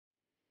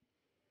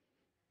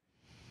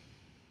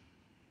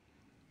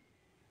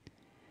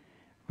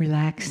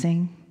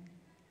relaxing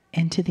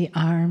into the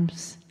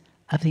arms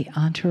of the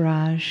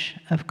entourage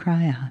of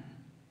Kryon.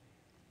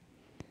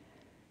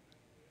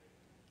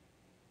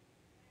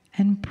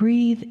 And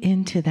breathe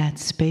into that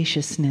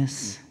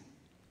spaciousness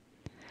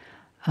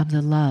of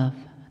the love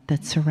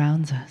that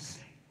surrounds us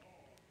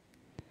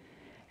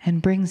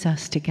and brings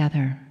us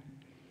together,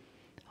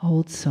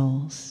 old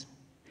souls,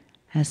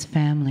 as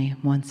family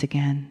once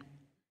again.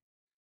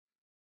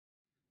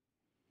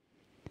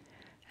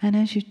 And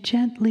as you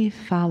gently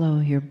follow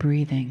your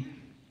breathing,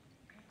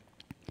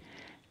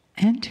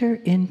 enter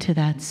into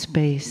that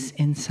space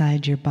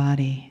inside your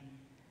body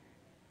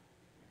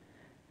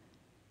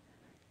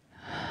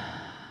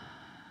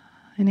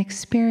and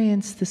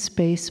experience the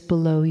space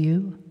below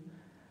you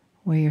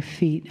where your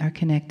feet are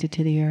connected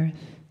to the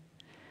earth,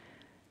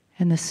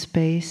 and the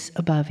space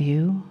above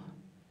you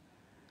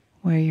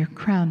where your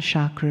crown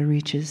chakra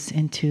reaches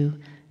into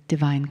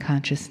divine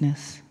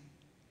consciousness,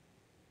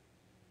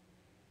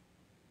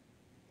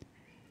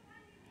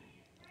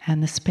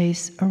 and the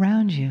space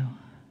around you.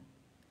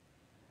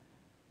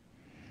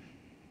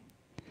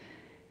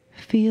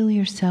 Feel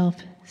yourself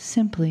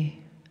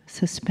simply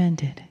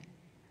suspended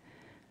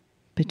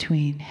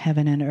between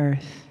heaven and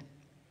earth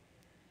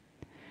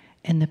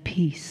in the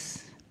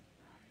peace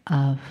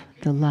of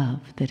the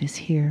love that is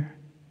here.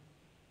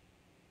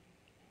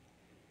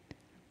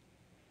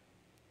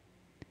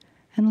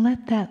 And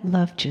let that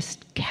love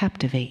just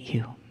captivate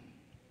you.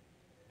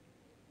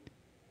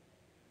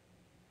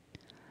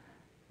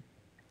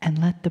 And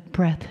let the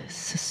breath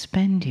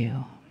suspend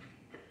you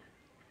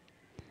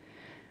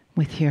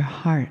with your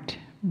heart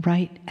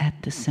right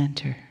at the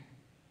center.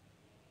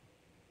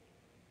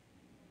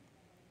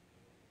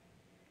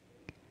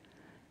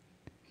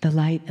 The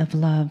light of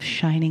love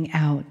shining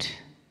out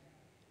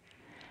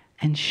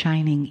and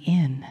shining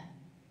in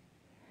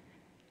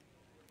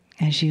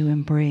as you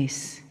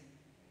embrace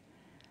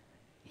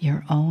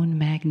your own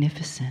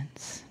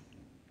magnificence,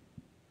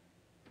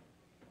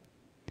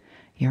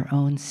 your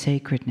own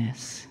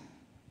sacredness.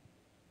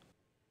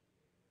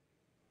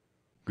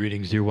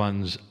 Greetings, dear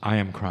ones. I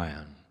am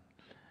Kryon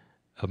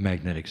of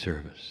Magnetic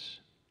Service.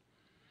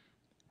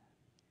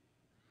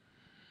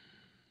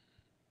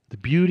 The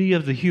beauty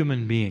of the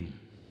human being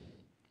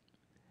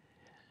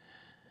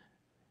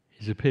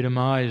is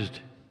epitomized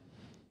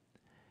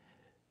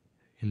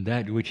in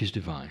that which is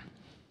divine.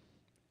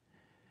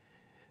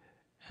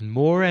 And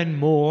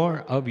more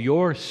of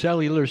your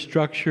cellular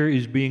structure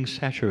is being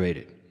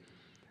saturated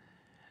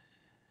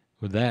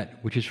with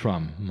that which is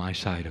from my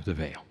side of the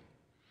veil.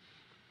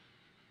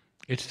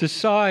 It's the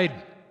side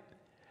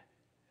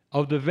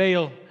of the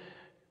veil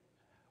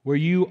where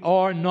you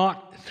are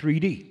not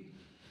 3D.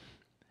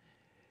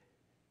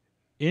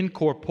 In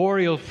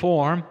corporeal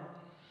form,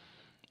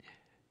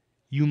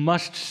 you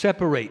must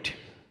separate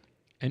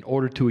in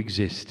order to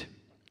exist.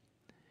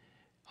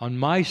 On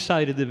my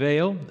side of the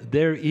veil,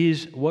 there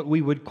is what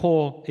we would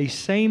call a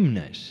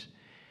sameness,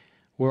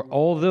 where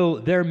although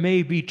there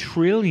may be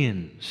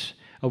trillions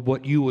of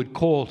what you would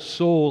call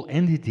soul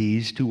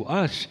entities, to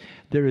us,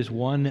 there is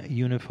one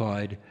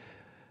unified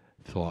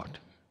thought,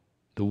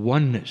 the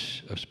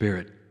oneness of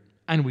spirit.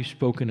 And we've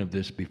spoken of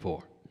this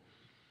before.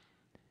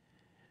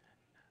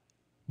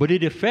 But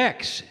it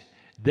affects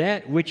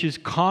that which is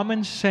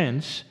common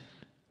sense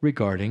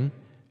regarding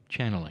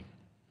channeling.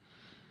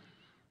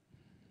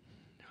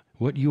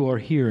 What you are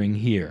hearing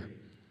here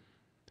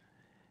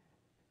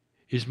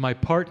is my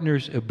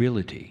partner's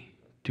ability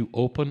to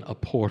open a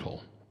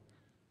portal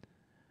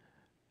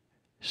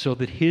so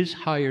that his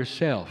higher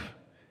self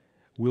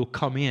will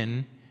come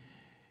in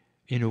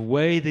a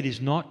way that is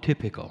not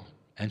typical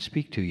and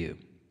speak to you.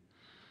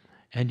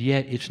 And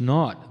yet it's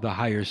not the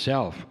higher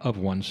self of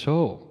one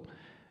soul.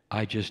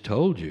 I just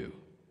told you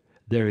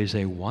there is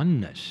a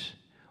oneness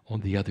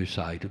on the other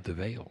side of the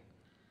veil.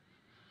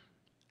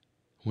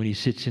 When he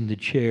sits in the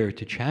chair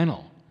to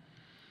channel,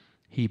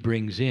 he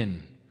brings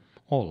in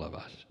all of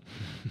us.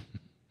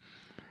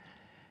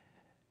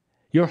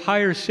 Your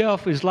higher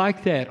self is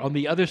like that on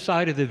the other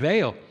side of the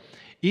veil.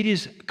 It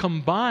is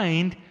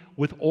combined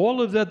with all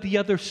of the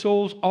other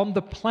souls on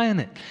the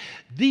planet.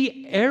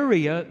 The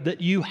area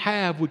that you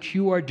have, which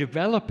you are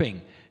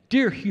developing,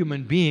 dear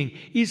human being,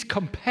 is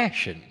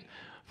compassion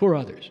for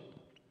others.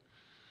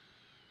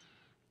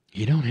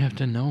 You don't have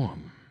to know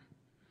them,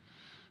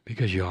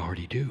 because you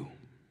already do.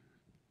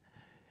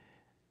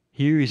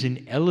 Here is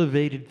an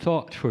elevated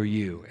thought for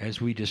you as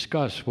we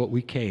discuss what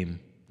we came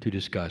to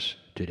discuss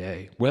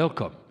today.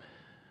 Welcome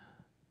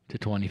to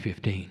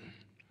 2015.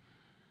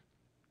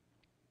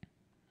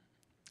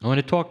 I want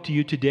to talk to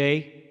you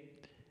today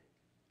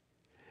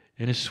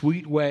in a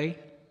sweet way,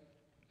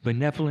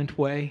 benevolent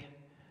way,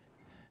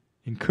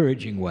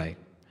 encouraging way.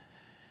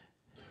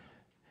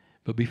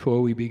 But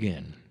before we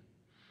begin,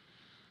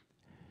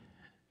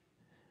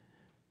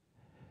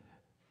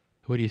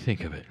 what do you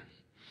think of it?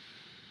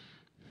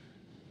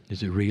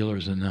 Is it real or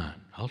is it not?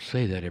 I'll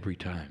say that every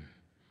time.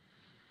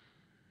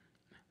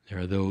 There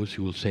are those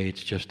who will say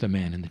it's just a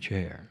man in the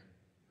chair.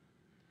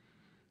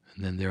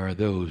 And then there are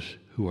those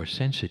who are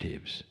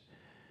sensitives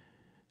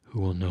who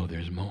will know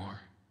there's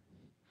more.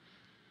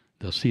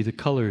 They'll see the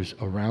colors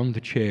around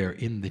the chair,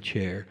 in the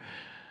chair.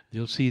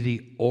 They'll see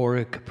the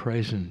auric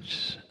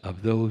presence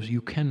of those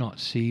you cannot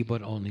see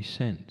but only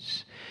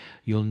sense.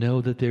 You'll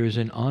know that there is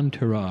an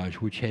entourage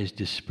which has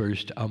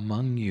dispersed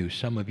among you.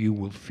 Some of you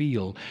will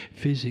feel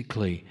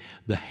physically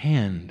the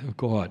hand of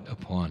God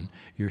upon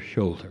your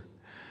shoulder.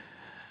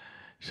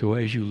 So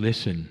as you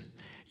listen,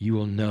 you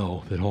will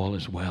know that all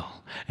is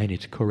well, and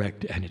it's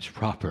correct, and it's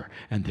proper,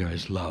 and there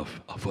is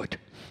love afoot.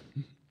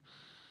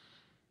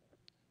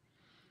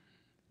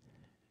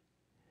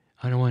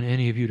 I don't want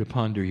any of you to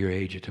ponder your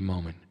age at the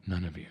moment.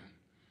 None of you.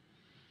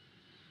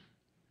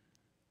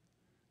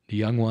 The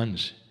young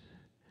ones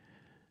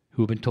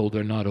who have been told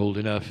they're not old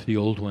enough, the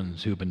old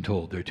ones who have been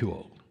told they're too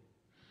old.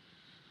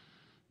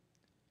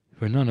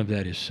 For none of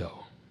that is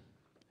so.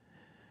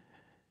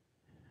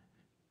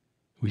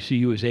 We see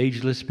you as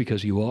ageless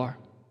because you are,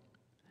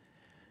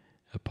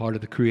 a part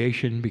of the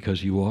creation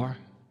because you are,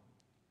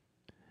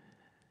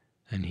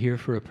 and here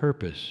for a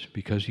purpose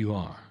because you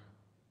are.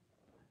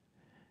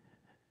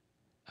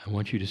 I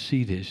want you to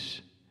see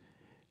this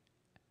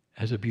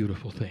as a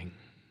beautiful thing.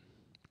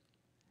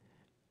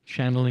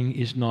 Channeling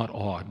is not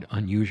odd,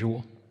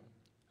 unusual,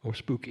 or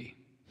spooky.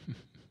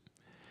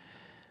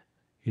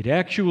 It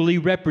actually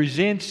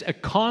represents a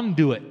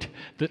conduit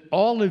that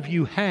all of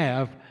you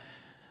have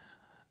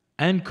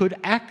and could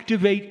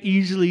activate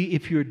easily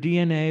if your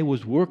DNA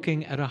was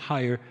working at a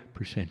higher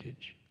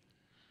percentage.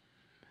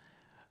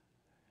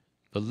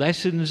 The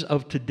lessons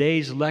of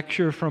today's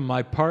lecture from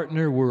my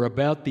partner were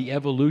about the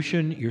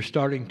evolution. You're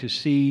starting to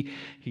see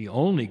he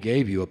only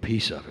gave you a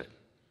piece of it.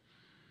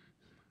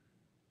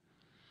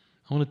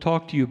 I want to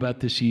talk to you about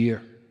this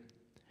year.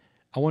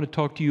 I want to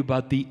talk to you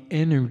about the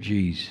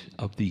energies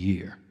of the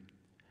year.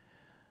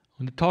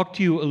 I want to talk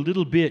to you a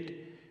little bit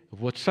of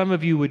what some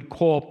of you would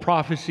call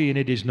prophecy, and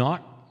it is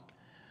not,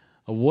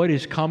 of what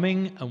is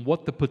coming and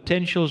what the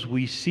potentials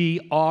we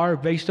see are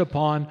based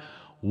upon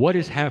what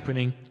is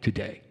happening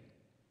today.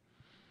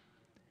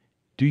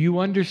 Do you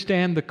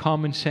understand the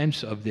common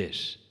sense of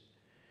this?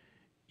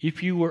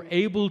 If you were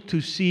able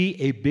to see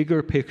a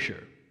bigger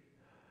picture,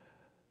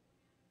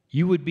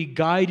 you would be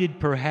guided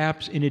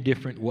perhaps in a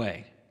different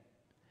way.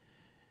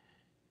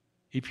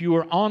 If you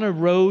are on a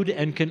road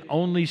and can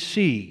only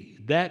see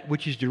that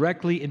which is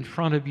directly in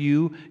front of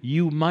you,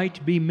 you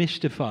might be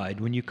mystified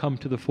when you come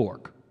to the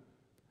fork.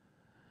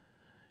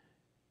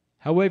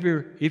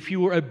 However, if you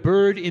were a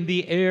bird in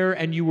the air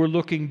and you were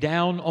looking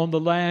down on the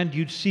land,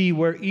 you'd see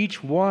where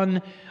each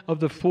one of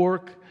the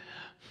fork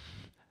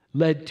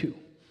led to.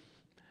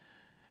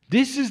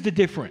 This is the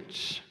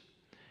difference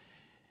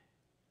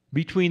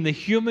between the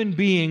human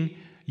being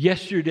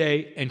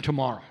yesterday and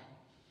tomorrow.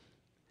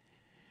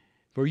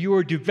 For you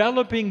are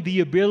developing the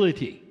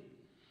ability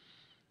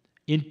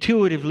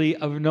intuitively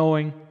of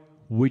knowing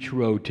which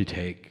road to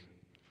take.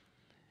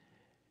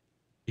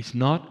 It's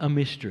not a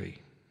mystery.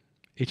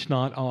 It's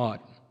not odd.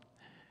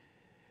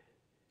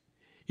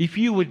 If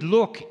you would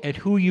look at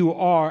who you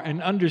are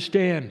and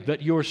understand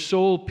that your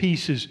soul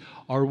pieces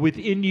are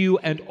within you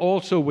and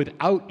also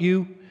without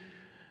you,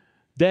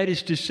 that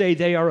is to say,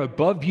 they are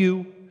above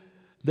you,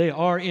 they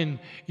are in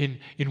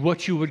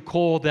what you would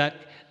call that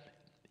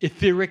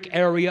etheric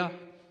area,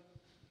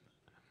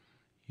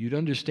 you'd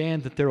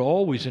understand that they're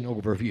always an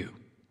overview,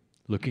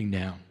 looking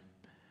down,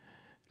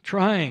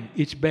 trying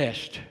its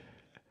best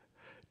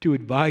to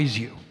advise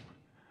you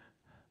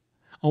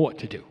on what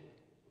to do.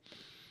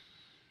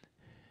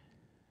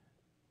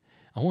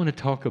 I want to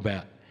talk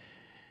about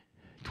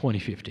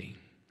 2015.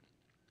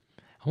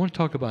 I want to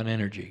talk about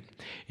energy.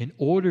 In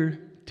order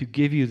to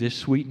give you this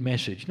sweet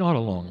message, not a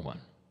long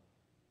one,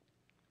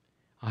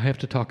 I have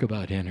to talk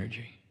about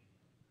energy.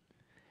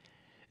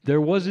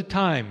 There was a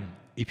time,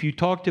 if you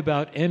talked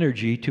about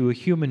energy to a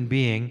human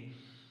being,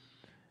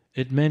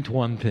 it meant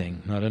one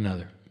thing, not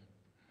another.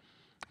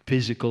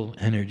 Physical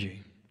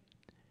energy.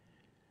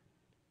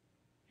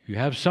 You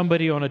have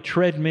somebody on a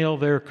treadmill,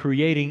 they're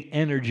creating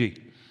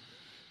energy.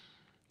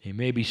 They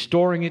may be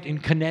storing it in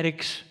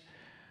kinetics.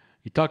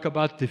 You talk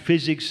about the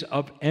physics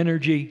of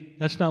energy.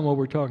 That's not what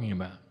we're talking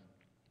about.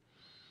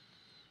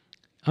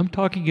 I'm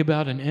talking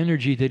about an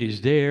energy that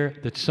is there,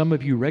 that some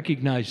of you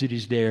recognize it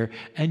is there,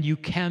 and you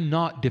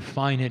cannot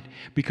define it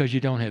because you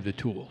don't have the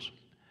tools.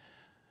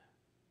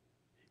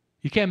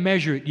 You can't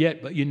measure it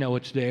yet, but you know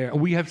it's there.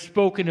 We have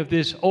spoken of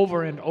this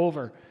over and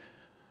over.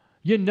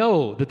 You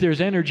know that there's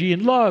energy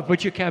in love,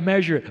 but you can't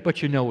measure it,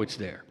 but you know it's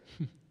there.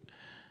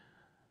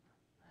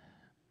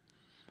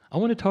 I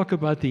want to talk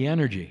about the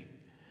energy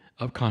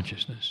of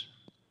consciousness.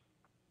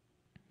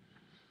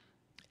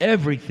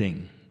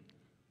 Everything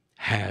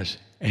has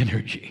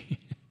energy.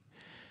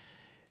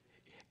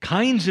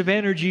 Kinds of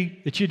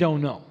energy that you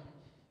don't know.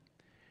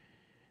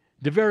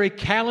 The very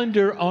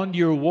calendar on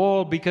your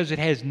wall, because it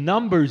has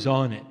numbers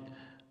on it,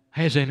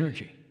 has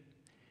energy.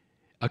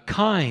 A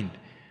kind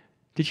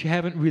that you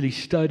haven't really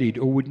studied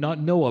or would not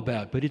know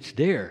about, but it's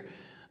there,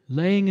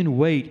 laying in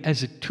wait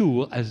as a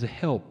tool, as a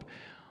help.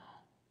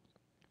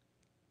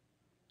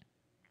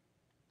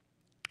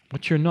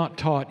 What you're not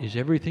taught is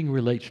everything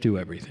relates to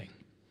everything.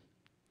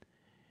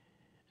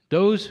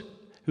 Those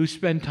who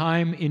spend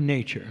time in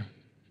nature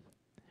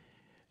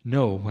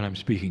know what I'm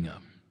speaking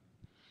of.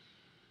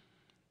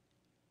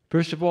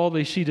 First of all,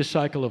 they see the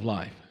cycle of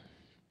life.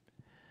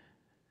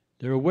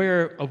 They're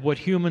aware of what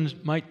humans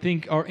might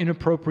think are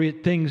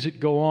inappropriate things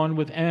that go on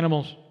with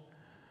animals.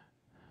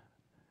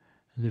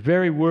 And the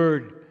very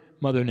word,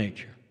 Mother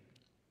Nature.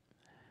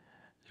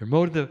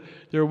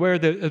 They're aware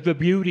of the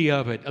beauty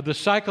of it, of the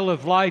cycle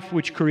of life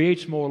which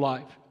creates more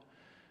life.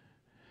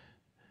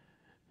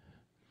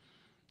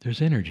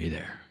 There's energy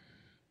there.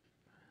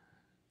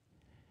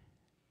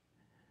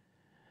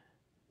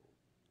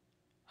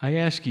 I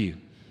ask you,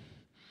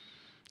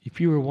 if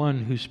you are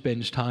one who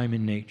spends time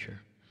in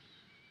nature,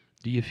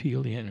 do you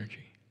feel the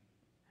energy?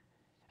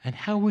 And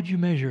how would you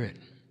measure it?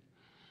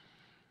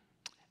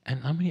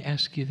 And let me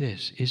ask you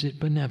this, is it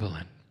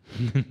benevolent?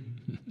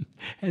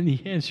 And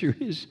the answer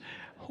is,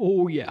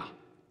 oh yeah.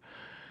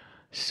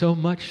 So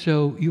much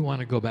so, you want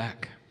to go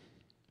back.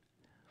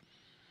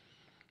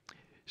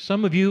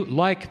 Some of you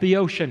like the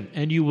ocean,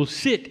 and you will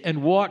sit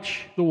and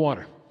watch the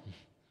water.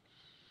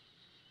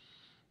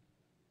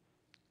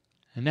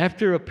 And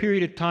after a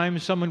period of time,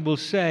 someone will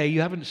say,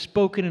 you haven't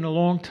spoken in a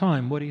long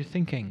time, what are you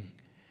thinking?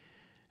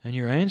 And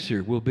your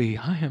answer will be,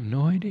 I have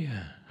no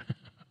idea.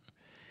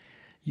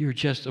 You're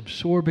just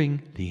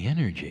absorbing the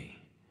energy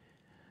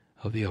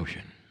of the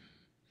ocean.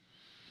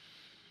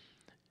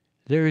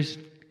 There is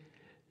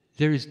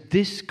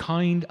this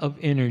kind of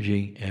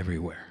energy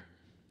everywhere.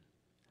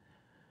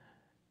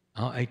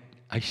 I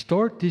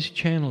start this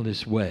channel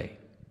this way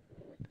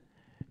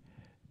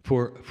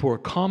for a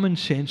common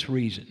sense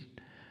reason.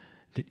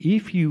 That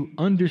if you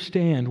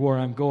understand where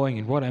I'm going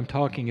and what I'm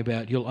talking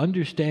about, you'll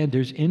understand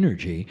there's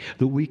energy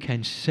that we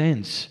can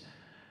sense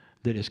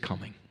that is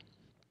coming.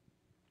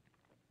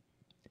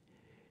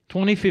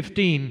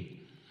 2015,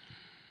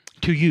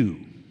 to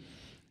you,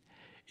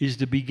 is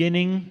the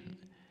beginning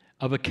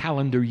of a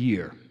calendar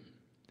year.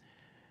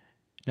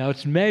 Now,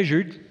 it's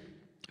measured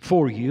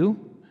for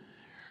you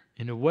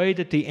in a way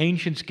that the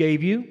ancients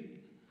gave you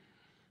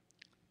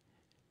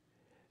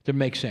that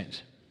makes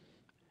sense.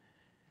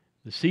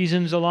 The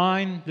seasons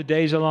align, the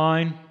days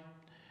align,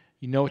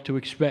 you know what to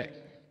expect.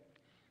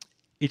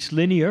 It's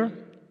linear,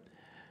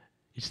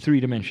 it's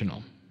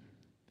three-dimensional.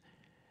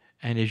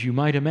 And as you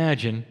might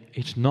imagine,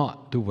 it's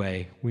not the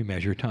way we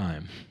measure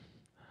time.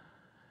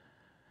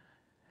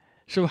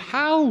 So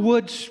how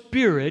would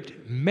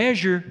Spirit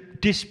measure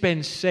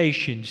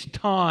dispensations,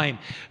 time,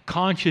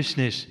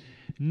 consciousness,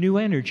 new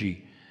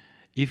energy,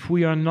 if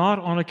we are not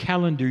on a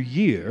calendar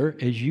year,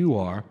 as you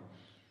are,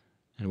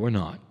 and we're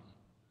not?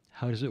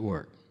 How does it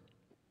work?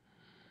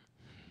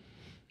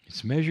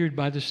 It's measured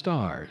by the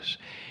stars.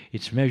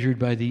 It's measured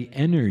by the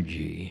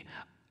energy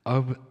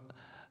of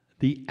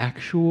the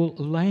actual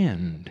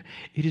land.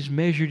 It is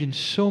measured in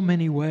so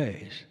many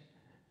ways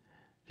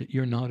that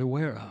you're not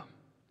aware of.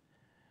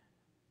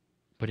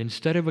 But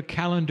instead of a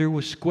calendar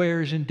with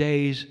squares and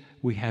days,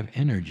 we have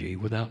energy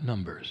without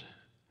numbers.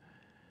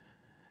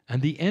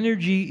 And the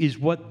energy is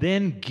what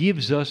then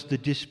gives us the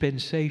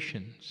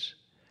dispensations,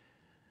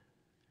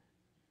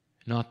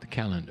 not the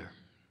calendar.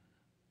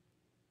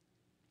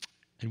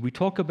 And we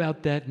talk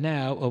about that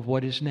now of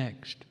what is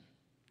next.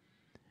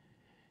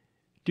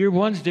 Dear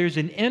ones, there's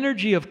an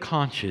energy of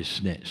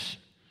consciousness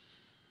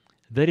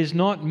that is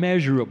not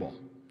measurable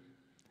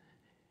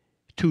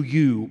to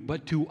you,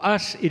 but to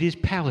us it is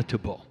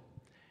palatable.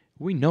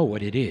 We know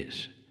what it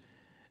is.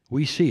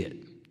 We see it.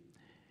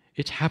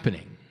 It's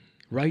happening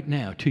right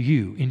now to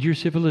you, in your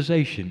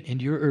civilization, in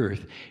your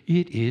earth.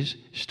 It is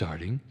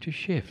starting to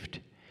shift.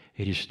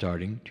 It is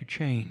starting to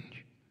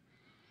change.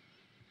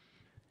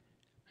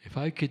 If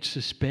I could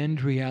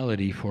suspend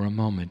reality for a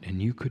moment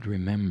and you could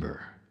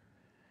remember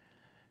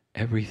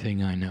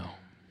everything I know,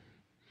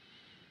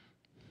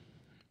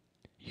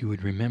 you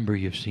would remember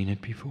you've seen it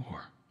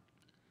before.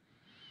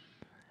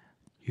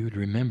 You would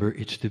remember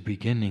it's the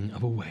beginning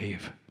of a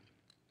wave.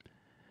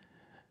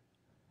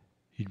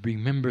 You'd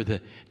remember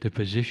the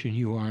position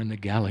you are in the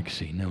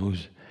galaxy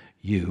knows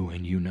you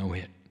and you know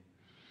it.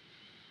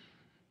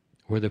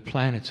 Where the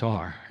planets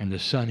are and the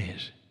sun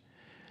is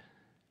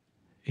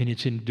in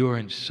its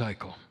endurance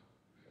cycle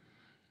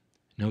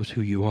knows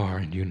who you are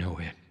and you know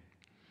it.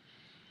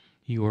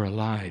 You are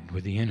allied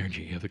with the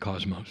energy of the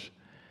cosmos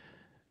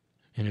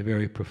in a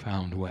very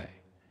profound way.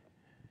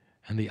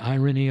 And the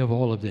irony of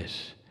all of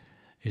this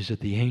is that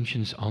the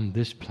ancients on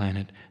this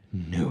planet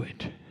knew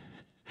it,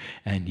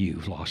 and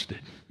you've lost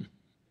it.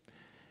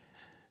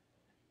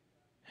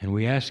 And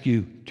we ask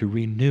you to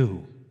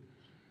renew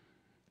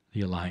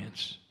the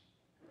alliance,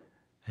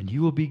 and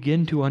you will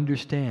begin to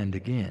understand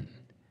again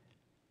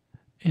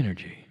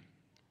energy.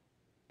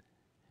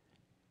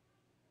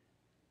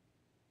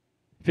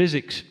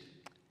 Physics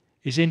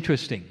is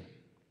interesting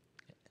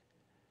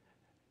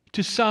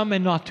to some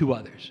and not to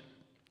others.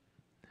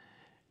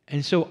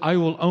 And so I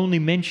will only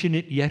mention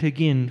it yet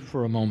again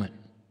for a moment.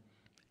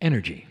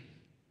 Energy.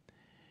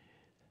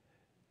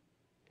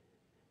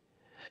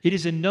 It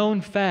is a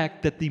known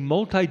fact that the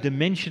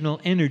multidimensional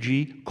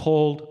energy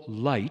called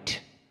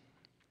light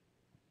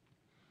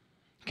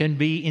can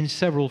be in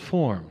several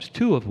forms,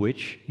 two of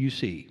which you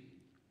see.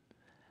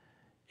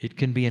 It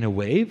can be in a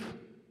wave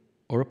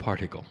or a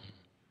particle.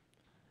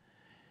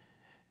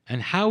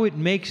 And how it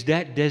makes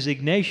that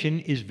designation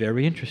is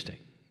very interesting.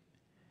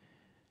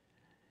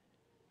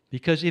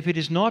 Because if it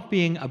is not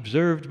being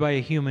observed by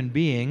a human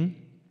being,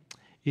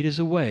 it is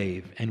a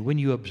wave. And when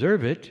you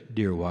observe it,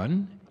 dear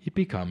one, it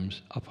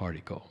becomes a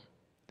particle.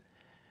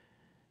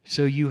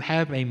 So you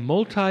have a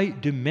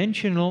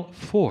multi-dimensional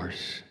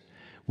force,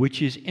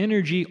 which is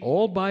energy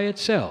all by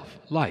itself,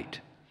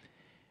 light,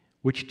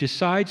 which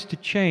decides to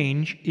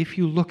change if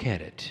you look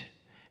at it.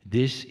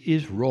 This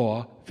is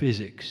raw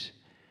physics,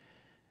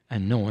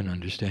 and no one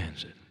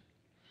understands it.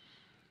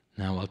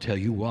 Now I'll tell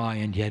you why,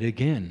 and yet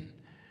again.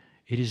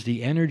 It is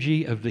the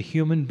energy of the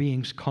human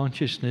being's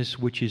consciousness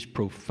which is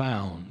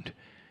profound.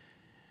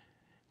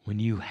 When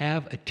you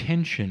have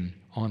attention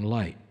on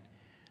light,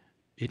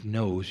 it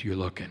knows you're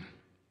looking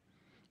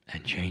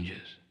and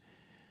changes.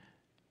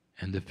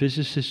 And the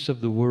physicists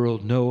of the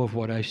world know of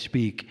what I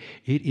speak.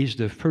 It is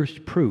the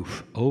first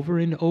proof, over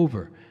and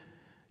over,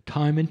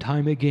 time and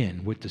time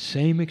again, with the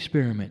same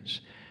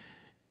experiments,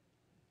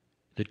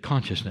 that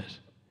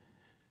consciousness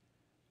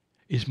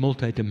is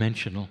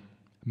multidimensional,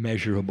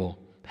 measurable,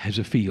 has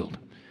a field,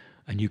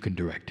 and you can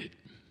direct it.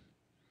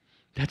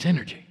 That's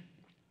energy.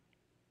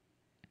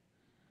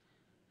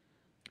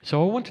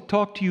 So I want to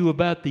talk to you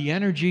about the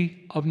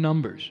energy of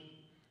numbers,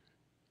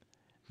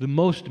 the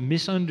most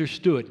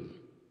misunderstood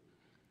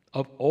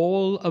of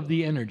all of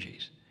the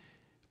energies,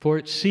 for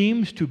it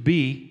seems to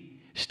be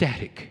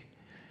static.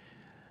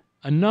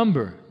 A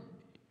number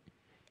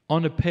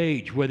on a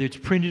page, whether it's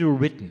printed or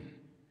written,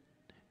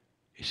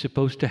 is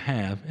supposed to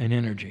have an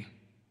energy.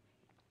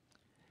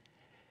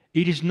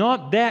 It is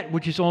not that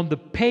which is on the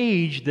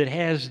page that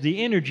has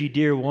the energy,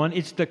 dear one.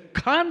 It's the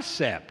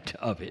concept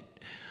of it,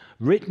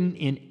 written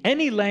in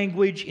any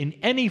language, in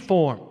any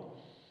form,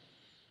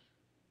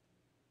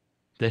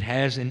 that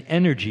has an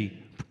energy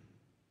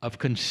of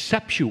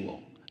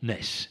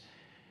conceptualness,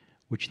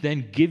 which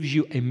then gives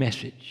you a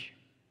message.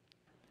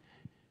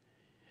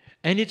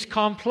 And it's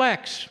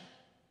complex,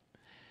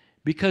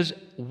 because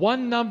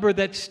one number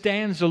that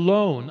stands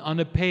alone on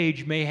a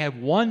page may have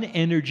one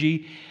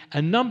energy.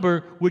 A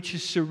number which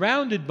is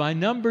surrounded by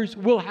numbers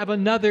will have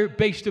another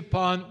based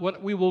upon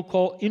what we will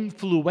call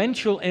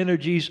influential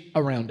energies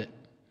around it.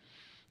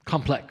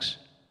 Complex.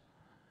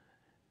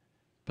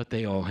 But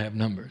they all have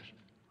numbers.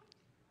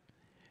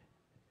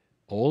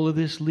 All of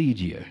this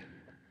leads you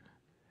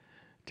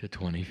to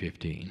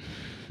 2015.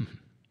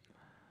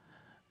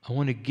 I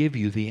want to give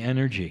you the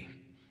energy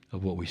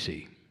of what we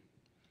see.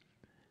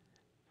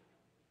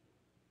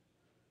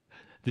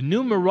 The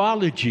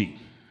numerology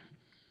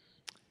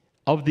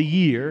of the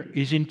year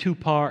is in two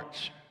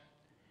parts.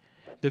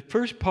 The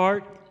first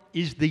part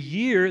is the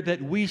year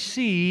that we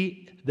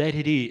see that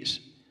it is.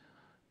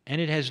 And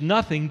it has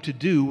nothing to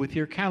do with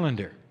your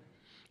calendar.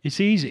 It's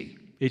easy.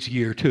 It's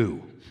year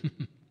 2.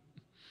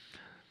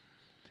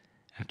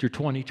 After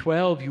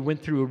 2012, you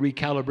went through a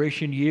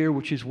recalibration year,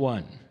 which is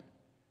 1.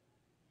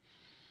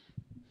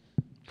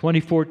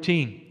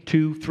 2014,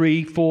 2,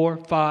 3, 4,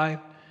 5.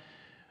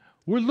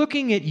 We're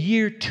looking at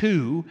year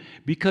 2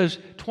 because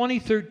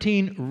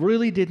 2013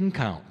 really didn't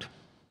count.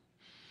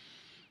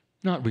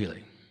 Not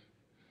really.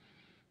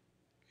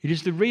 It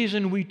is the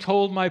reason we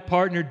told my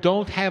partner,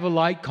 don't have a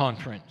light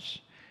conference.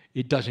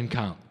 It doesn't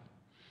count.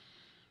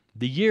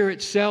 The year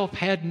itself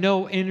had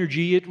no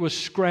energy. It was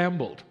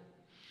scrambled.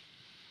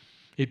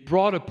 It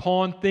brought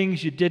upon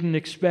things you didn't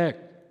expect.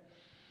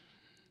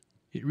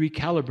 It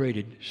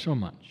recalibrated so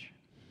much.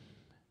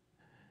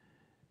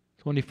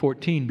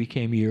 2014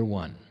 became year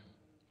 1.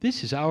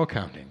 This is our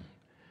counting,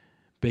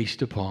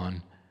 based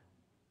upon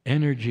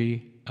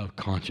energy of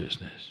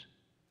consciousness.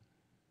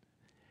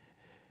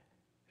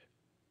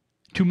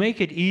 To make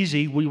it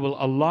easy, we will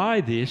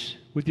ally this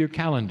with your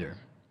calendar.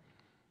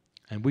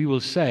 And we will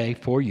say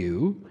for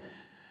you,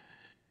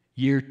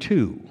 year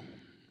 2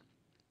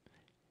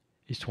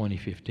 is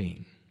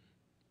 2015.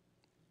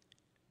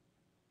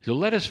 So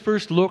let us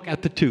first look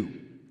at the 2.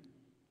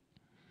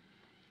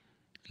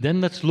 Then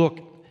let's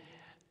look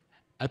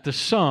at the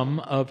sum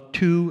of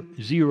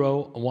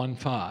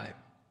 2015.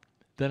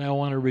 Then I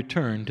want to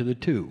return to the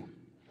 2.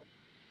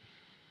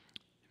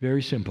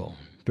 Very simple,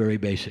 very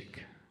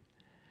basic.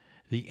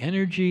 The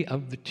energy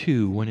of the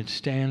 2 when it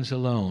stands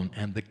alone,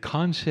 and the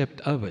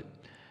concept of it,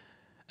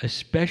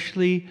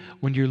 especially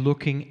when you're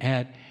looking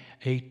at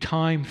a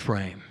time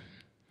frame,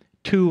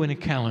 2 in a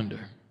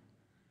calendar,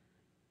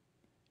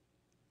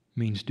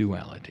 means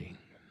duality.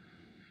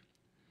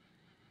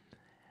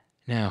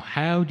 Now,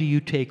 how do you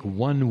take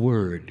one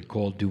word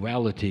called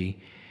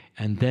duality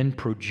and then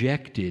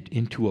project it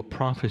into a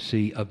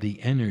prophecy of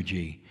the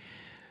energy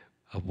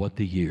of what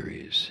the year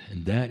is?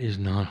 And that is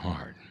not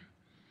hard.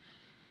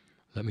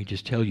 Let me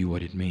just tell you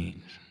what it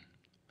means.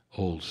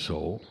 Old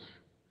soul.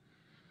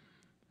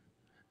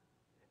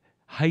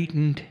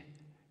 Heightened,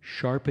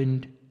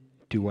 sharpened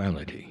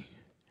duality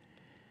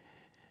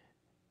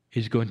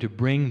is going to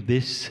bring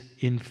this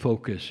in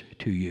focus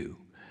to you.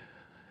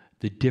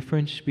 the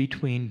difference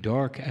between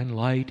dark and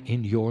light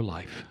in your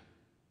life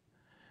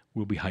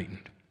will be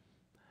heightened.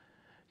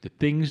 The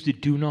things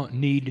that do not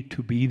need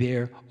to be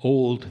there,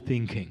 old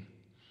thinking,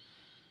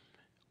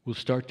 will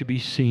start to be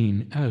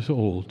seen as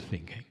old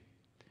thinking.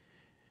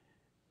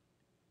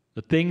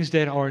 The things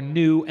that are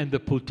new and the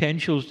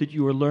potentials that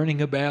you are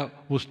learning about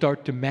will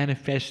start to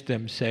manifest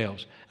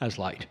themselves as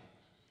light.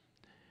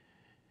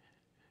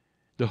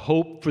 The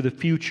hope for the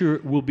future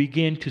will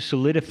begin to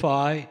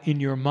solidify in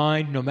your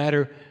mind no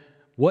matter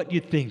what you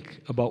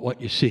think about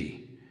what you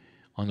see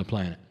on the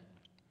planet.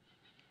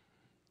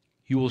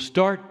 You will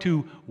start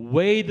to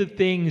weigh the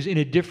things in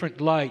a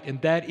different light,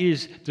 and that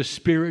is the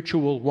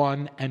spiritual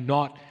one and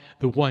not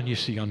the one you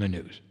see on the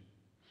news.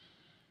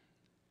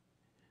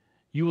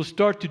 You will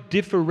start to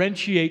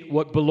differentiate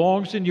what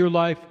belongs in your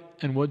life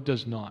and what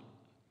does not.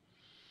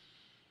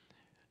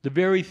 The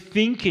very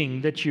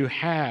thinking that you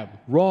have,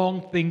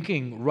 wrong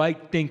thinking, right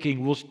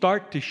thinking, will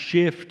start to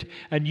shift,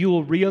 and you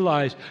will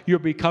realize you're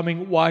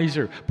becoming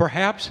wiser.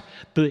 Perhaps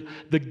the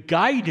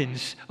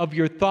guidance of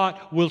your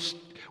thought will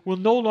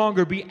no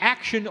longer be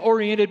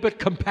action-oriented, but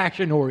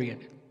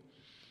compassion-oriented.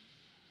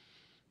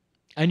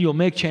 And you'll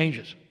make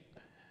changes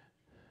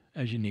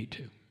as you need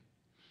to.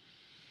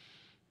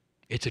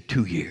 It's a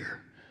 2-year.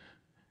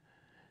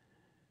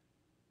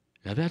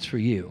 Now that's for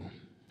you.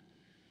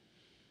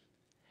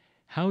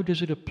 How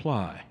does it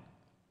apply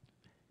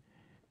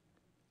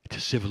to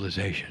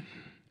civilization?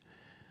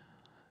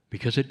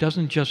 Because it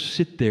doesn't just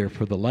sit there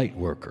for the light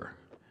worker.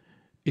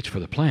 It's for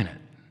the planet,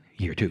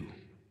 year 2.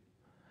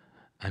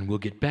 And we'll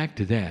get back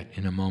to that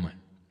in a moment.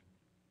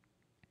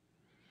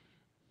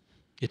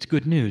 It's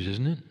good news,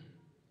 isn't it?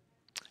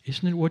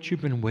 Isn't it what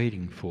you've been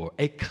waiting for?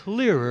 A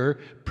clearer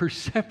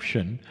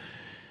perception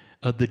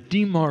of the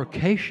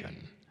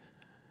demarcation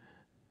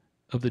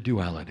of the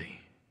duality.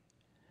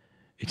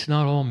 It's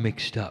not all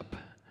mixed up.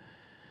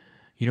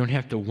 You don't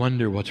have to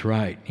wonder what's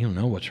right. You'll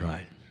know what's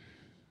right.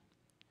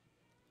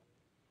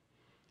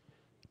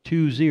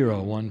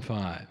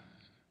 2015.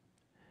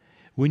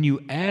 When you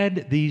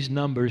add these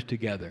numbers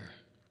together,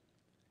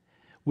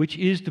 which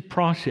is the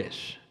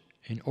process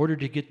in order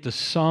to get the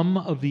sum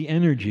of the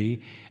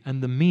energy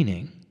and the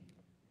meaning,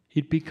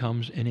 it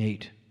becomes an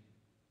 8.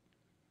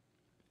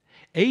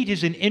 8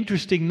 is an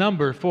interesting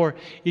number, for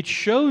it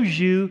shows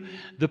you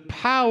the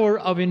power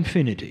of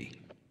infinity,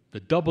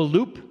 the double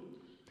loop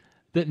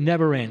that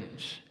never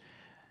ends,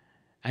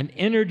 an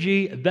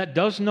energy that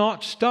does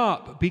not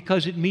stop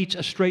because it meets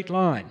a straight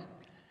line,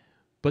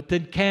 but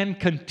that can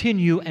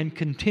continue and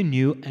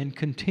continue and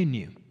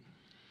continue.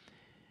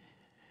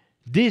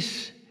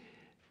 This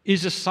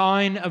is a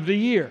sign of the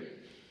year.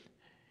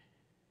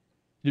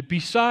 That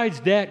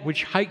besides that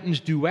which heightens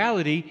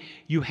duality,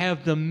 you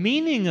have the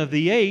meaning of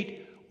the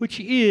 8, which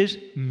is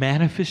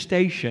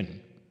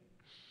manifestation.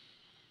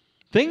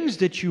 Things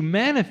that you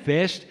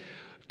manifest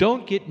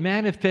don't get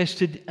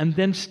manifested and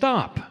then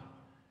stop.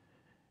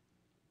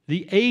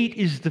 The 8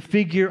 is the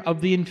figure of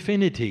the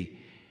infinity.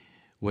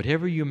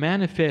 Whatever you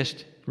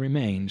manifest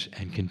remains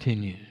and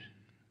continues.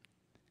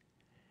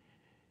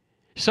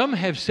 Some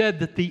have said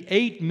that the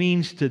 8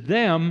 means to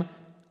them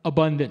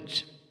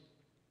abundance.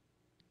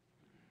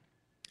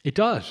 It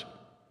does.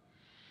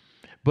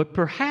 But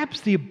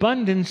perhaps the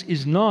abundance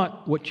is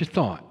not what you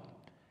thought.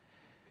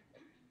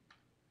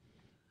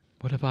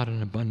 What about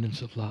an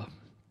abundance of love?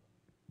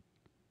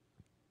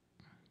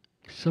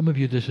 Some of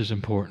you, this is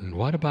important.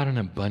 What about an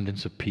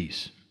abundance of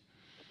peace?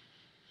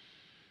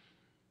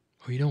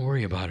 Well, you don't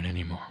worry about it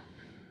anymore.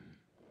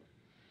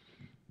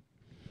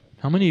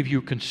 How many of you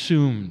are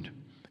consumed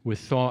with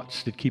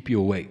thoughts that keep you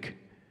awake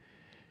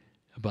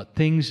about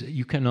things that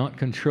you cannot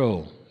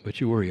control,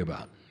 but you worry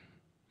about?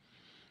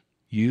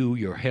 You,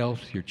 your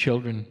health, your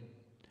children,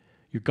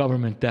 your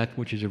government, that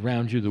which is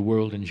around you, the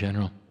world in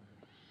general.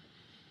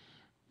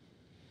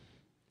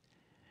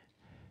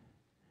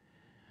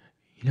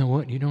 You know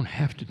what? You don't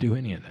have to do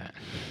any of that.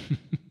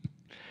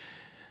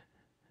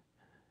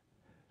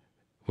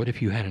 What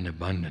if you had an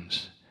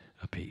abundance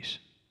of peace?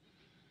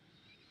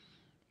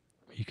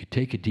 You could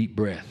take a deep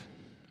breath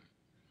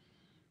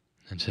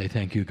and say,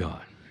 thank you,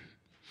 God,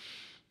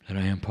 that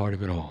I am part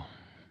of it all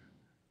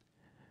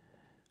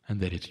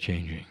and that it's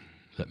changing.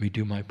 Let me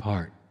do my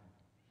part.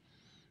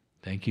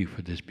 Thank you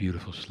for this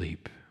beautiful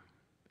sleep.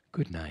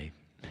 Good night.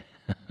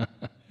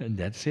 And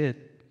that's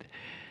it.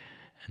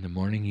 In the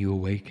morning you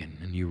awaken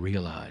and you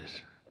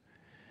realize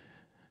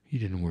you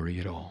didn't worry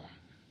at all.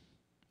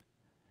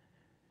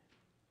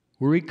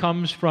 Worry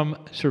comes from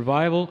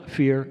survival,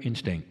 fear,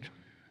 instinct.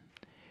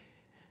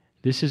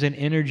 This is an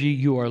energy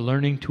you are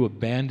learning to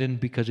abandon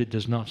because it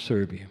does not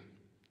serve you.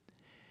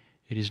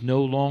 It is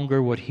no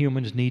longer what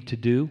humans need to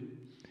do.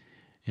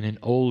 In an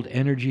old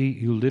energy,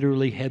 you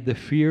literally had the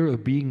fear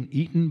of being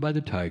eaten by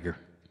the tiger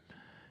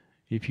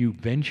if you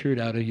ventured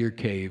out of your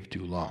cave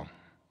too long.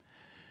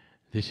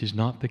 This is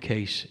not the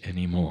case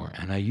anymore.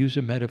 And I use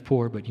a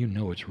metaphor, but you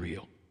know it's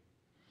real.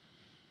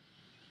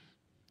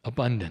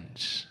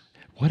 Abundance.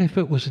 What if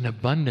it was an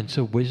abundance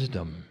of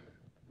wisdom?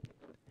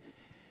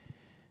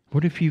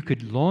 What if you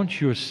could launch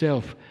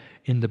yourself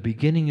in the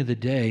beginning of the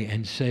day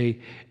and say,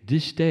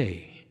 this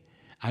day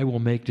I will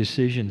make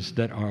decisions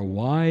that are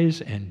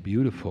wise and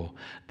beautiful.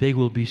 They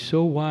will be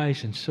so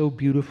wise and so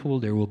beautiful,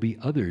 there will be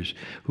others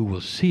who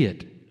will see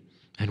it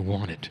and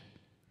want it.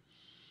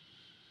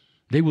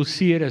 They will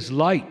see it as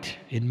light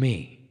in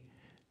me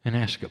and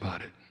ask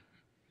about it.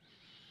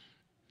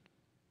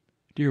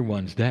 Dear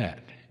ones, that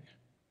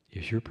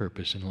is your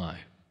purpose in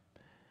life.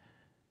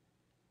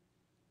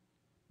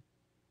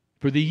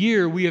 For the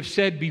year, we have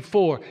said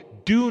before,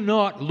 do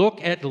not look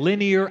at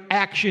linear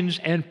actions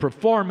and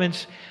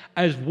performance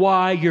as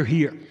why you're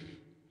here.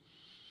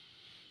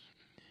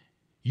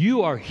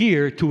 You are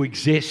here to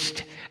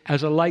exist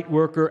as a light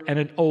worker and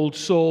an old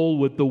soul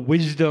with the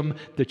wisdom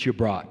that you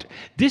brought.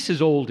 This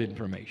is old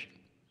information.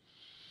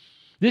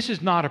 This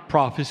is not a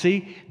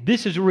prophecy.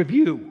 This is a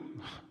review.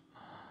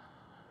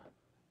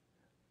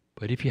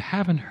 But if you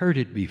haven't heard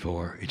it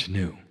before, it's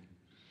new.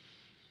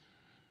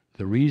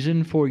 The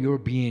reason for your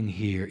being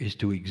here is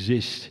to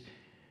exist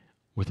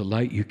with the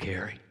light you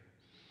carry,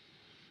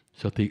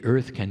 so that the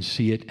earth can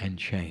see it and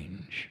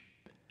change.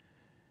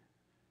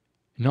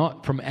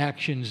 Not from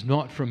actions,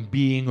 not from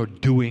being or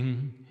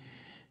doing,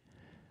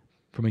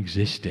 from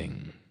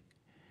existing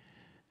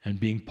and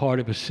being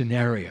part of a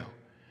scenario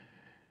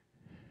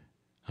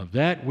of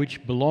that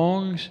which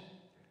belongs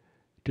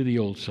to the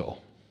old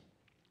soul.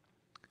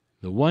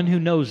 The one who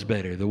knows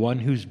better, the one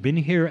who's been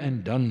here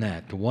and done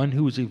that, the one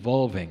who is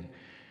evolving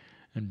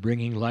and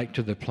bringing light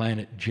to the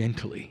planet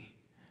gently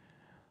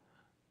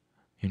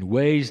in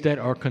ways that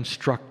are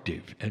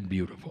constructive and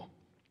beautiful.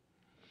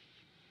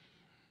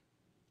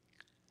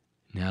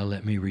 Now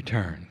let me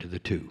return to the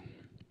two.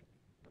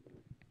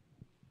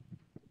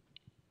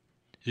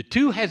 The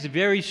two has a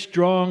very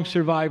strong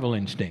survival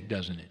instinct,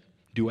 doesn't it?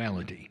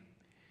 Duality.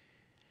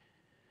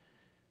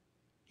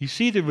 You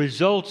see the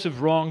results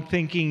of wrong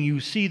thinking,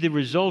 you see the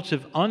results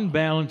of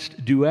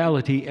unbalanced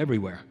duality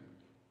everywhere.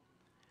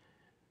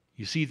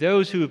 You see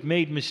those who have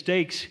made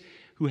mistakes,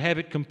 who have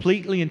it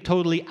completely and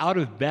totally out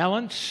of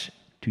balance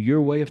to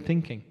your way of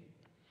thinking.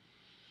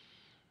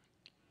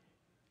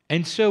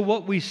 And so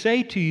what we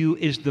say to you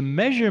is the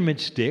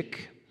measurement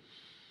stick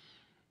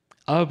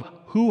of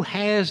who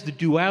has the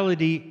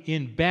duality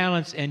in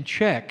balance and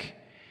check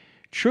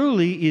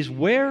truly is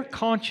where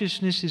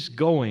consciousness is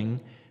going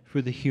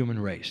for the human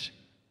race.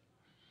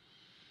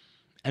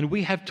 And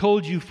we have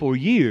told you for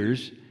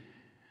years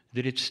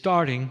that it's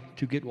starting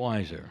to get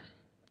wiser.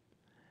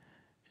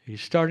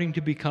 It's starting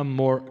to become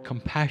more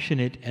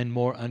compassionate and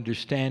more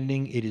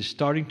understanding. It is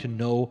starting to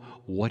know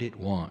what it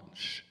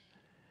wants.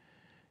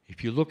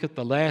 If you look at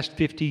the last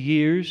 50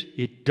 years,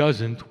 it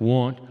doesn't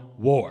want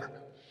war.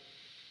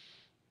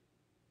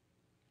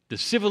 The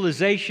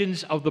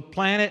civilizations of the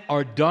planet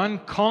are done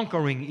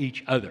conquering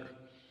each other.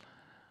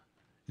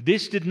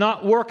 This did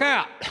not work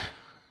out.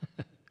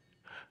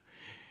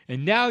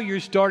 And now you're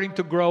starting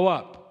to grow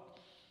up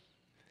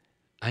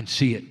and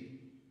see it.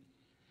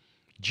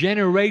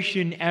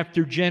 Generation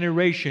after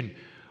generation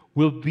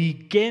will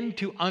begin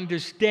to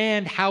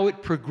understand how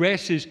it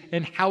progresses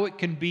and how it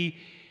can be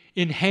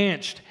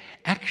enhanced,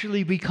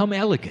 actually become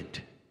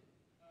elegant.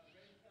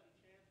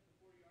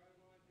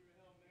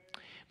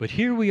 But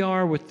here we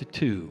are with the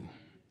two.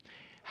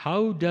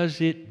 How does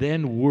it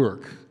then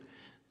work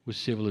with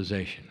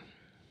civilization?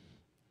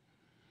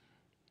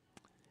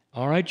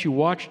 All right, you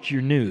watched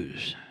your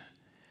news.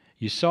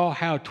 You saw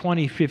how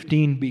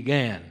 2015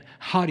 began.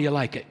 How do you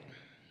like it?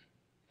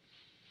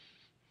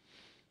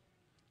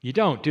 You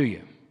don't, do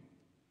you?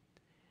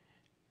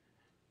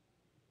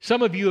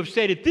 Some of you have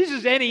said, if this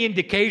is any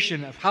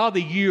indication of how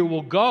the year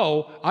will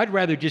go, I'd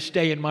rather just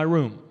stay in my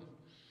room.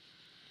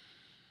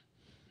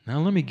 Now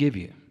let me give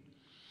you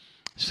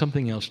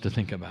something else to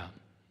think about.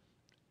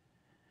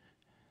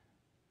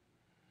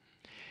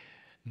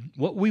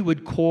 What we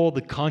would call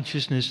the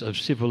consciousness of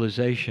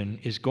civilization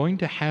is going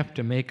to have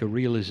to make a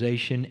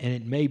realization, and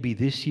it may be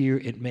this year,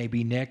 it may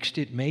be next,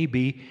 it may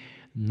be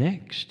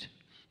next.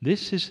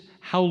 This is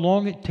how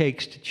long it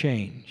takes to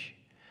change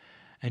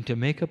and to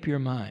make up your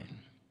mind.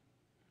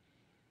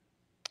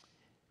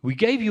 We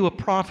gave you a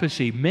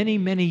prophecy many,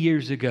 many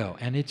years ago,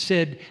 and it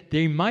said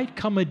there might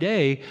come a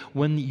day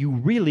when you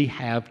really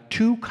have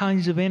two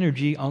kinds of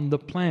energy on the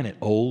planet,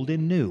 old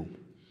and new.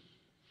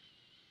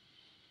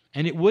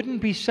 And it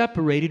wouldn't be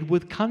separated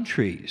with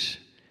countries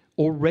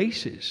or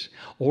races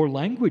or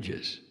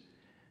languages.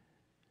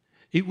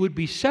 It would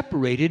be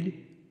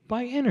separated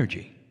by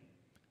energy,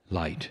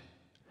 light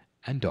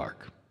and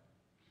dark.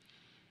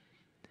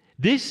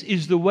 This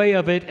is the way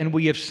of it, and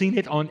we have seen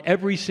it on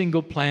every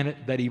single planet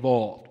that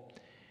evolved.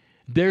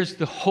 There's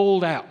the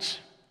holdouts,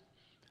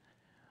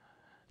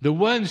 the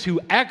ones who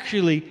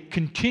actually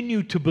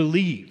continue to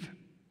believe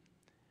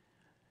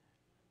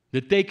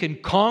that they can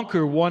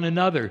conquer one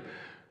another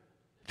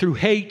through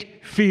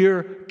hate,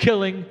 fear,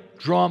 killing,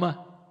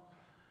 drama,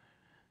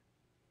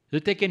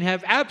 that they can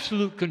have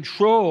absolute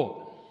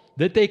control,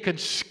 that they can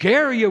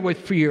scare you with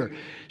fear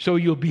so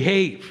you'll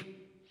behave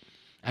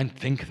and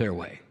think their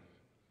way.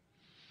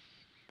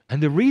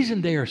 And the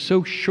reason they are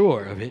so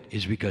sure of it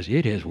is because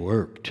it has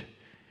worked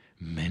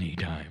many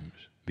times.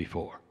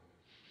 before.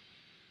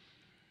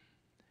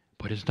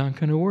 But it's not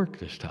going to work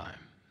this time.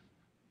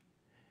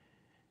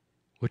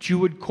 What you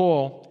would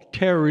call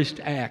terrorist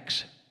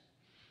acts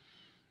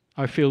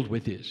are filled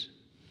with this.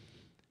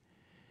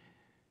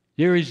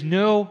 There is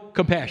no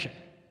compassion.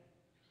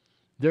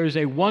 There is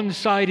a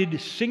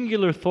one-sided,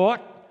 singular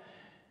thought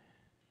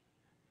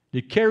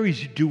that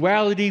carries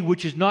duality,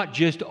 which is not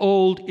just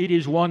old, it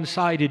is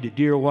one-sided,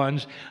 dear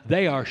ones.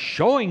 They are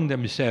showing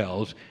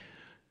themselves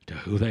to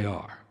who they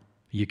are.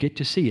 You get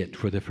to see it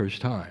for the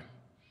first time.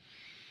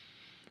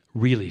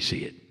 Really see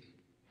it.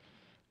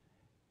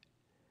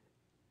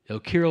 They'll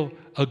kill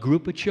a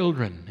group of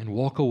children and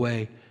walk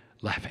away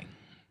laughing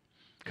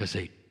because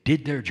they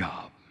did their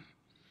job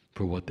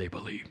for what they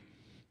believe.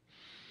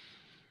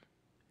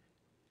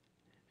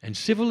 And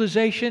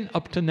civilization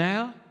up to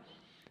now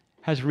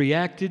has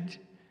reacted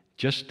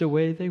just the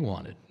way they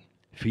wanted.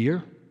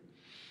 Fear,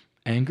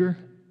 anger,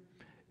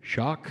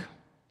 shock,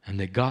 and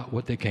they got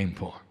what they came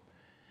for.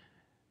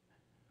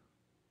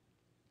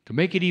 To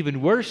make it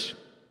even worse,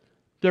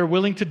 they're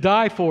willing to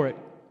die for it.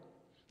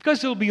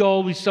 Because there'll be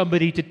always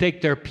somebody to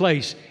take their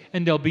place,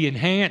 and they'll be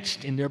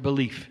enhanced in their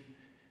belief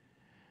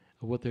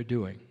of what they're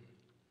doing.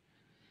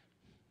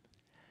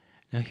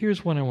 Now,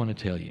 here's what I want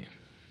to tell you.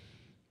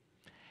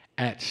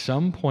 At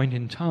some point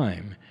in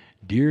time,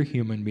 dear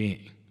human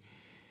being,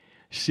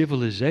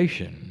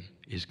 civilization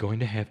is going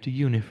to have to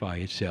unify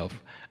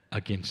itself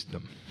against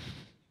them.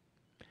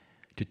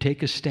 To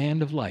take a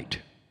stand of light,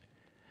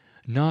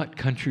 not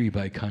country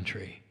by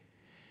country,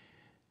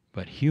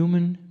 but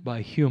human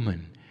by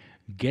human,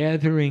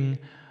 gathering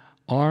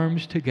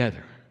arms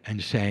together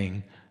and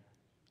saying,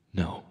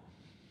 no,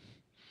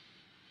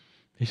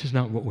 this is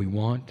not what we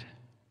want.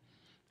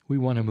 We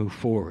want to move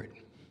forward.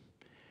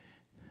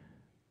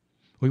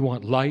 We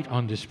want light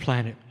on this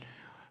planet.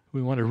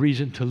 We want a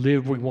reason to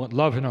live. We want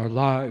love in our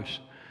lives.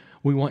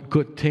 We want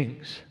good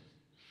things.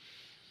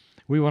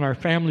 We want our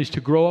families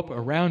to grow up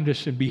around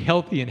us and be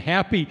healthy and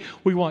happy.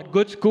 We want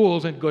good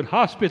schools and good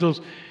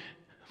hospitals.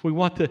 We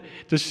want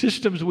the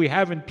systems we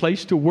have in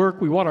place to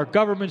work. We want our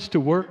governments to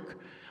work.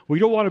 We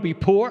don't want to be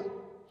poor.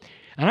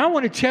 And I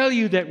want to tell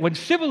you that when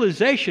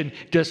civilization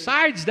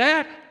decides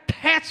that,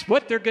 that's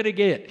what they're going to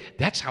get.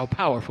 That's how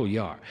powerful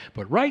you are.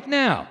 But right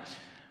now,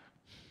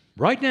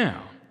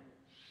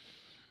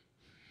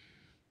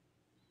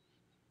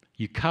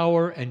 you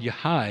cower and you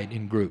hide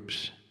in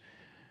groups.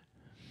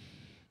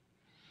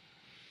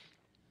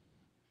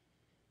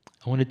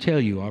 I want to tell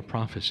you our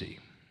prophecy.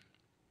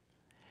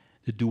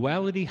 The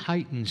duality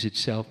heightens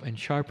itself and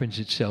sharpens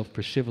itself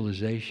for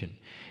civilization.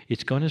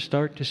 It's going to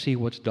start to see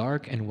what's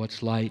dark and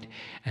what's light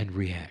and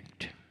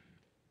react.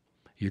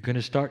 You're going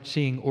to start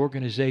seeing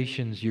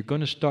organizations. You're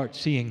going to start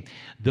seeing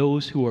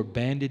those who are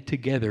banded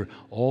together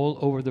all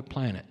over the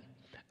planet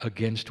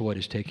against what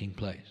is taking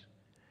place.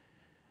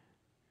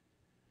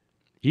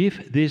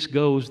 If this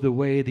goes the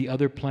way the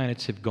other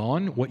planets have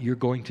gone, what you're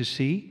going to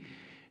see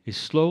is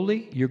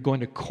slowly you're going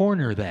to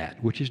corner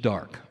that which is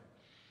dark.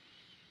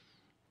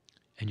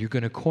 And you're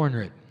going to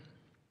corner it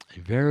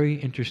in very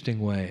interesting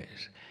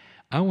ways.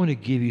 I want to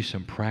give you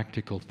some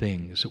practical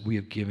things that we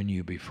have given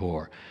you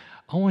before.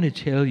 I want to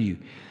tell you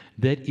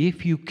that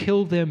if you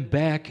kill them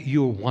back,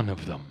 you're one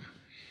of them.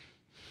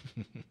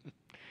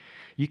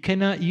 You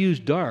cannot use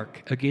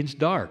dark against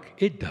dark.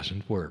 It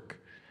doesn't work.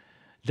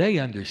 They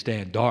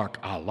understand dark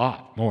a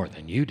lot more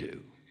than you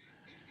do.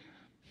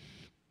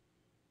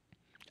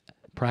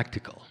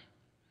 Practical.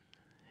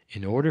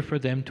 In order for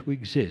them to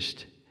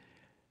exist,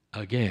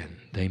 again,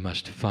 they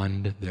must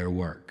fund their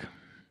work.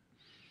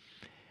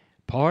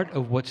 Part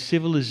of what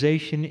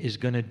civilization is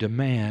going to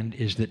demand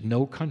is that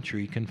no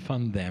country can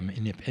fund them,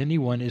 and if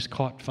anyone is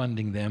caught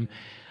funding them,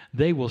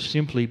 they will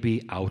simply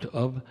be out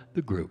of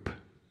the group.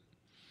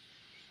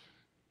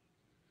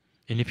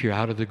 And if you're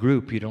out of the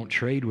group, you don't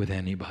trade with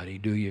anybody,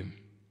 do you?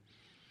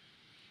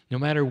 No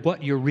matter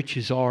what your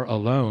riches are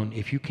alone,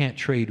 if you can't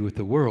trade with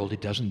the world,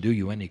 it doesn't do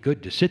you any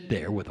good to sit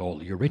there with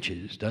all your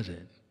riches, does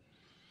it?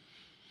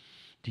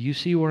 Do you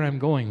see where I'm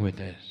going with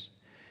this?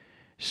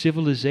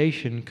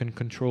 Civilization can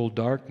control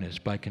darkness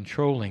by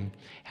controlling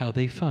how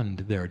they fund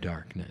their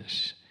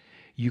darkness.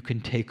 You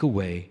can take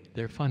away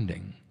their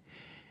funding.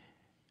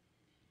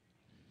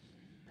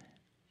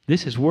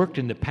 This has worked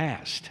in the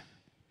past.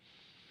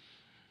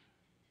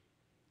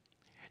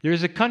 There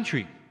is a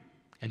country,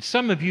 and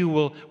some of you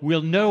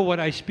will know what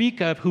I speak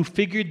of, who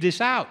figured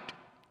this out.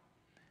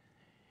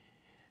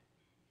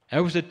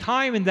 There was a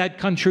time in that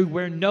country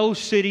where no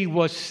city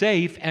was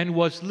safe and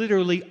was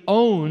literally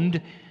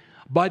owned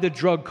by the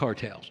drug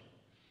cartels.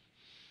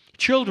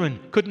 Children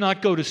could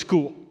not go to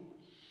school.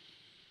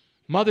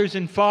 Mothers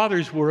and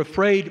fathers were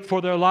afraid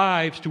for their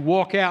lives to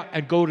walk out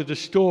and go to the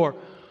store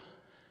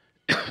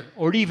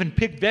or to even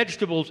pick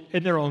vegetables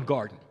in their own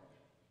garden.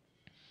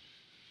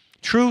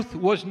 Truth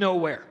was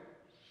nowhere.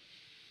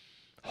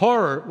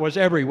 Horror was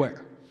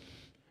everywhere.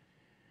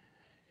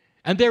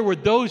 And there were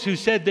those who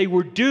said they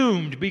were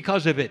doomed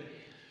because of it.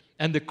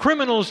 And the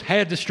criminals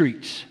had the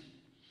streets.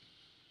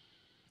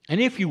 And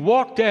if you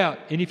walked out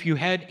and if you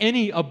had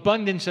any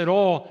abundance at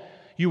all,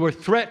 you were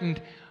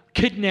threatened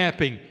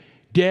kidnapping,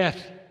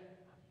 death,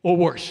 or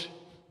worse.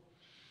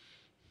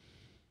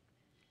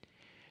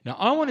 Now,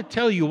 I want to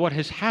tell you what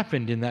has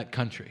happened in that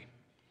country.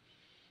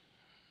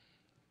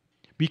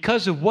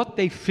 Because of what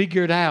they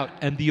figured out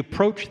and the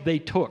approach they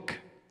took,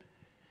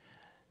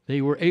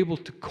 they were able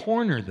to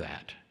corner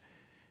that,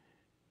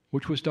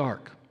 which was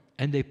dark,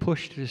 and they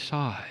pushed it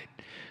aside.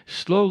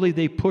 Slowly,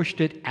 they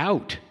pushed it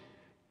out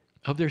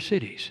of their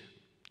cities.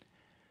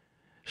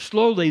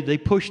 Slowly, they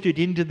pushed it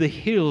into the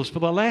hills. For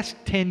the last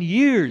 10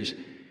 years,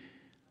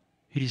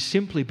 it has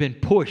simply been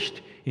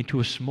pushed into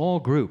a small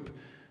group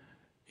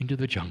into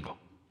the jungle.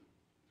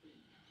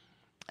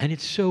 And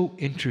it's so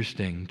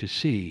interesting to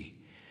see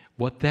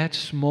what that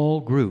small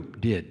group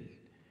did.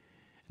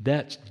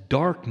 That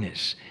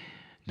darkness,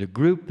 the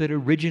group that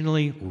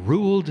originally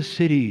ruled the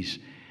cities,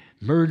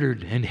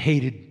 murdered and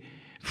hated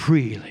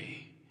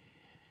freely.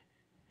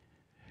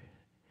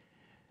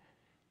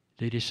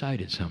 They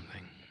decided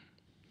something,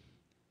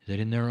 that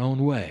in their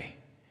own way,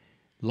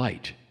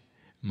 light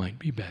might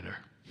be better.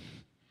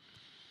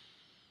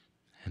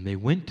 And they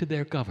went to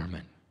their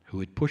government, who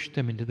had pushed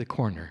them into the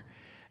corner,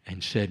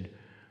 and said,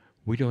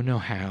 "We don't know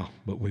how,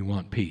 but we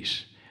want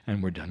peace,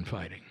 and we're done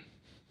fighting."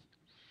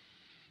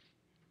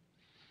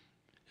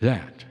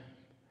 That,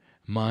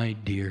 my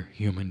dear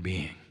human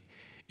being,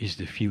 is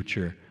the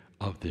future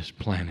of this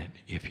planet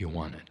if you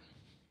want it.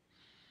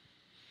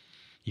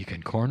 You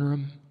can corner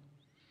them,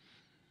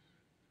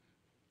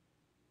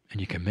 and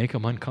you can make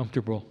them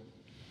uncomfortable,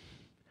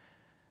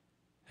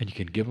 and you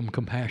can give them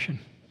compassion,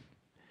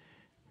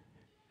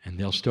 and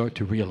they'll start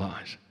to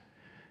realize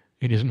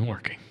it isn't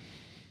working.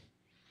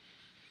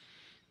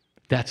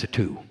 That's a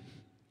two.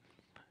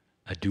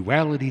 A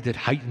duality that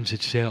heightens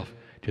itself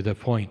to the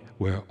point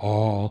where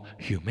all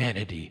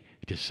humanity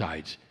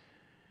decides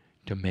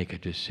to make a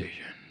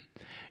decision.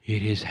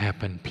 It has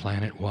happened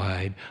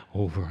planet-wide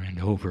over and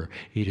over.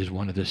 It is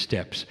one of the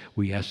steps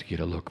we ask you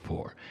to look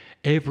for.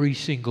 Every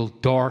single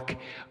dark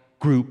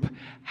group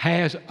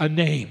has a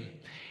name.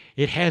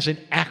 It has an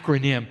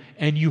acronym,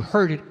 and you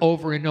heard it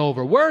over and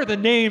over. Where are the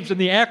names and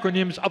the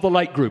acronyms of the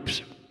light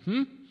groups?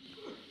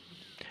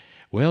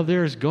 Well,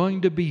 there's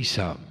going to be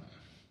some,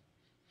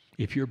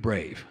 if you're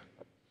brave.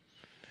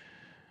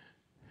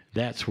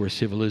 That's where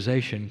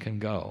civilization can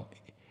go.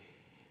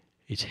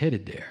 It's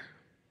headed there.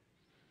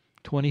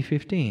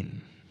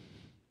 2015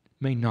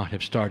 may not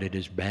have started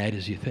as bad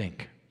as you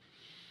think.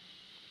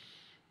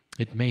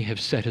 It may have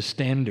set a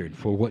standard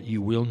for what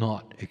you will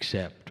not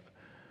accept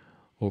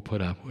or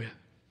put up with.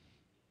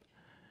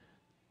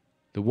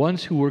 The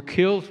ones who were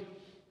killed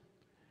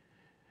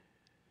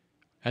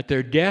at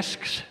their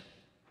desks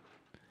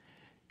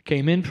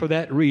came in for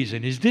that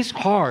reason. Is this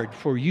hard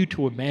for you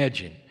to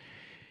imagine?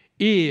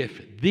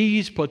 If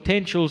these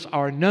potentials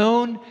are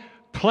known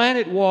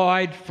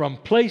planet-wide from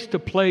place to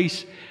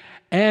place,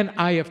 and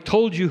I have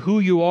told you who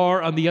you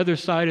are on the other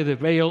side of the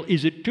veil,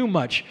 is it too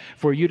much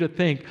for you to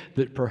think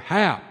that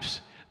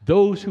perhaps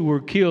those who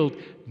were killed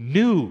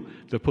knew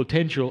the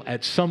potential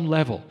at some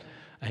level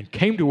and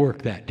came to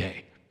work that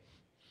day?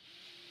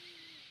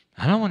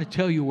 I don't want to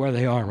tell you where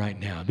they are right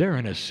now. They're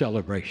in a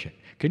celebration.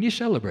 Can you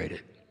celebrate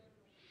it?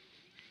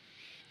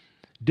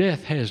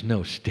 Death has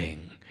no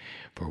sting,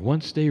 for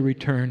once they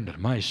returned to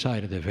my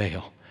side of the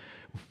veil,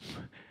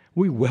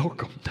 we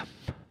welcomed them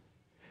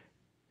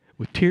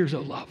with tears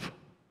of love.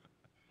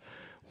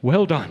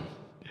 Well done.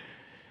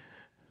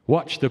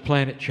 Watch the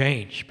planet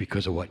change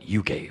because of what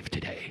you gave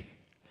today.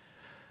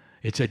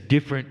 It's a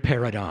different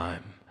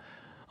paradigm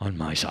on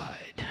my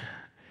side.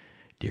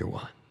 Dear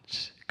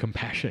ones,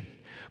 compassion,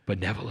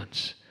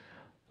 benevolence,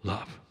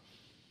 love.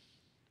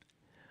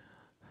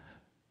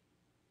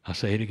 I'll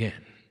say it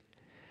again.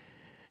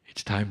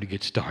 It's time to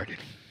get started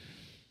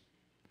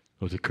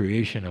with the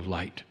creation of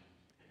light.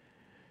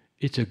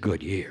 It's a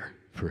good year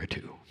for a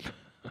two.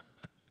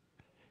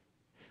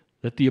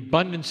 Let the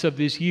abundance of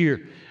this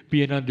year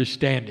be an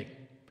understanding.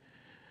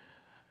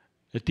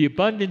 Let the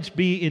abundance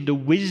be in the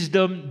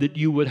wisdom that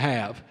you would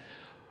have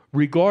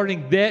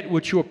regarding that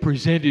which you're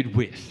presented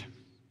with.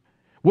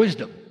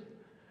 Wisdom.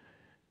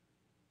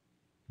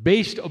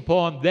 Based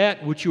upon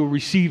that which you're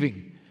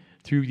receiving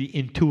through the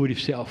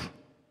intuitive self,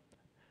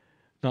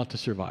 not the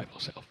survival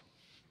self.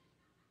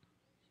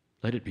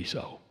 Let it be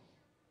so.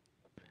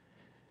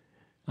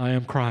 I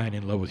am crying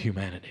in love with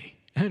humanity,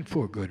 and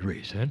for good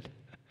reason.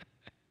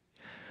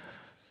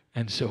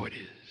 And so it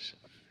is.